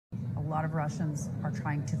lot of Russians are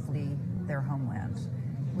trying to flee their homeland.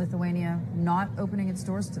 Lithuania not opening its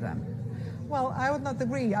doors to them. Well, I would not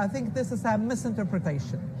agree. I think this is a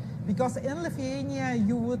misinterpretation. Because in Lithuania,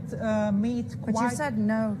 you would meet quite... But you said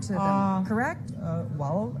no to them, correct?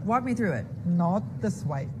 Well... Walk me through it. Not this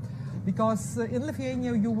way. Because in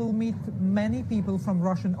Lithuania, you will meet many people from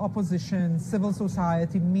Russian opposition, civil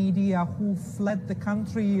society, media, who fled the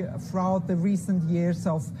country throughout the recent years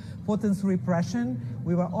of Putin's repression.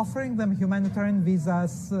 We were offering them humanitarian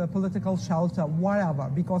visas, political shelter, whatever,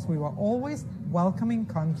 because we were always welcoming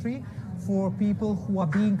country for people who are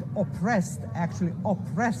being oppressed, actually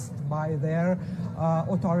oppressed by their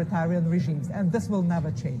authoritarian regimes. And this will never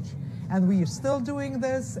change. And we are still doing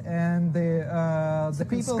this, and the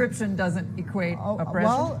people... Conscription doesn't equate oppression?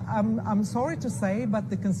 Well, I'm sorry to say, but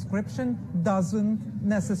the conscription doesn't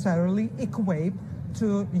necessarily equate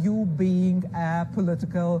to you being a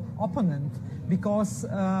political opponent, because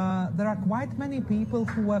there are quite many people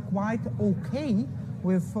who are quite okay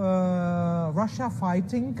with Russia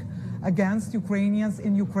fighting against Ukrainians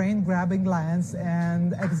in Ukraine, grabbing lands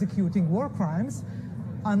and executing war crimes,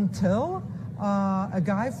 until a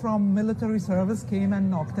guy from military service came and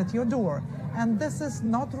knocked at your door. And this is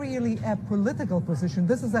not really a political position.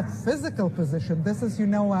 This is a physical position. This is, you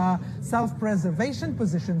know, a self-preservation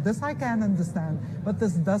position. This I can understand. But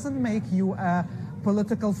this doesn't make you a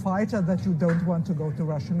political fighter that you don't want to go to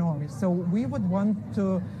Russian army. So we would want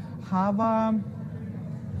to have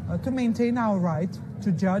to maintain our right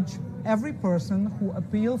to judge every person who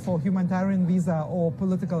appeals for humanitarian visa or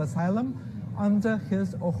political asylum under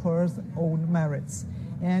his or her own merits.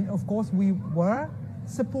 And of course, we were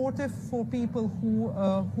supportive for people who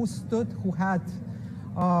had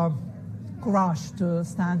courage to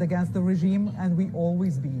stand against the regime, and we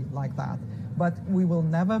always be like that. But we will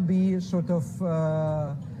never be sort of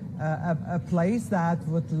a place that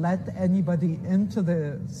would let anybody into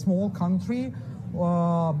the small country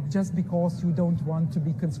just because you don't want to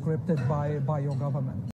be conscripted by your government.